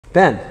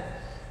Ben,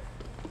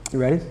 you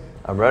ready?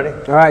 I'm ready.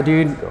 All right,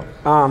 dude.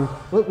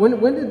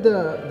 When did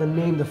the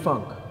name The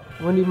Funk?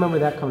 When do you remember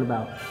that coming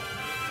about?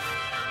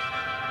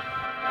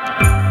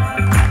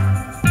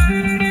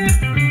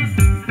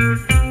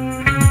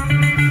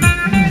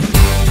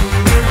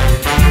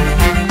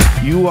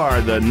 You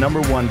are the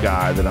 #1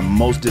 guy that I'm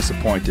most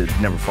disappointed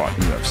never fought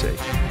in the UFC.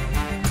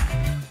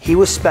 He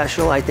was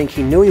special. I think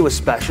he knew he was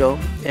special,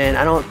 and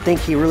I don't think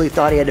he really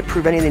thought he had to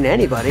prove anything to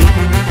anybody.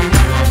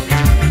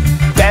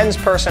 Ben's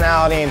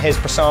personality and his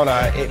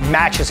persona, it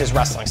matches his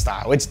wrestling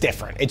style. It's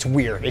different, it's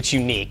weird, it's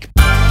unique.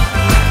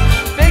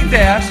 Big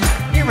Dash,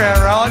 he ran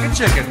around like a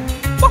chicken.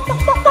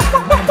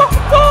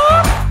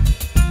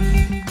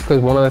 Because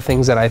one of the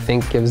things that I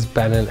think gives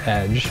Ben an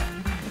edge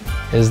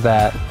is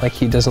that, like,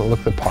 he doesn't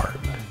look the part.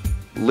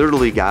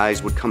 Literally,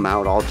 guys would come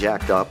out all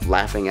jacked up,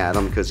 laughing at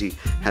him because he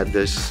had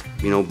this,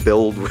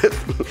 build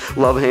with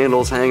love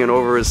handles hanging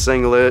over his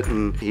singlet,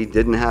 and he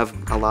didn't have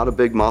a lot of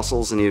big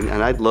muscles.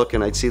 And I'd look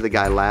and I'd see the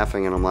guy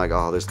laughing, and I'm like,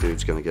 oh, this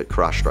dude's gonna get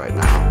crushed right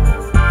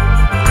now.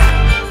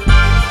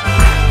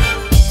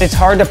 It's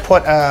hard to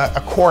put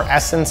a core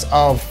essence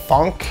of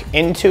funk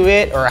into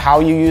it, or how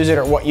you use it,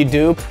 or what you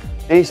do.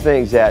 These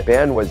things that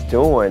Ben was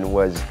doing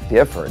was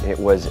different. It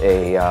was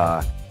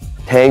a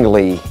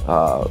tangly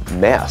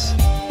mess.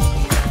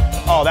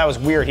 Oh, that was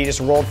weird. He just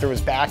rolled through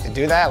his back to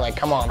do that? Like,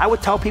 come on. I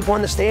would tell people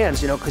in the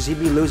stands, because he'd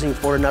be losing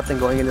 4-0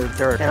 going into the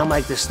third. And I'm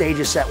like, the stage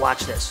is set,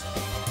 watch this.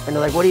 And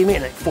they're like, what do you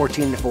mean? Like,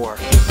 14-4.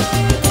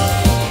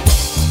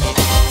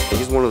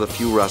 He's one of the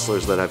few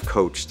wrestlers that I've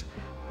coached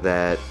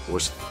that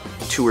was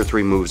 2 or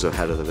 3 moves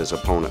ahead of his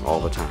opponent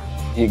all the time.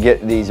 You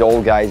get these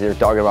old guys that are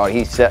talking about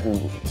he's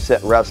setting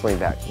wrestling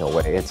back. No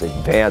way, it's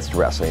advanced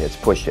wrestling. It's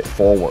pushed it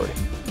forward.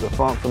 The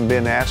funk from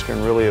Ben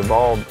Askren really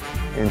evolved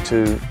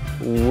into,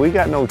 we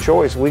got no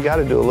choice, we got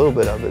to do a little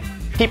bit of it.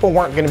 People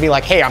weren't going to be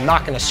like, hey, I'm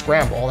not going to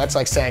scramble. That's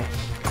like saying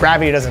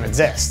gravity doesn't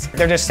exist.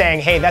 They're just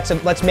saying, hey,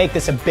 let's make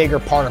this a bigger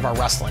part of our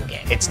wrestling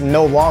game. It's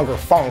no longer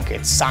funk,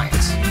 it's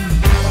science.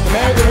 The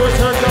man with the worst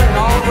haircut in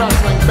all of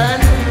wrestling, Ben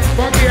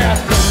Funky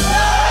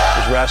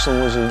Askren. His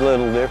wrestling was a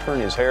little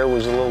different, his hair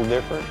was a little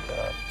different.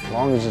 As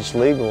long as it's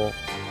legal,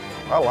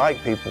 I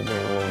like people being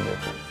a little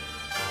different.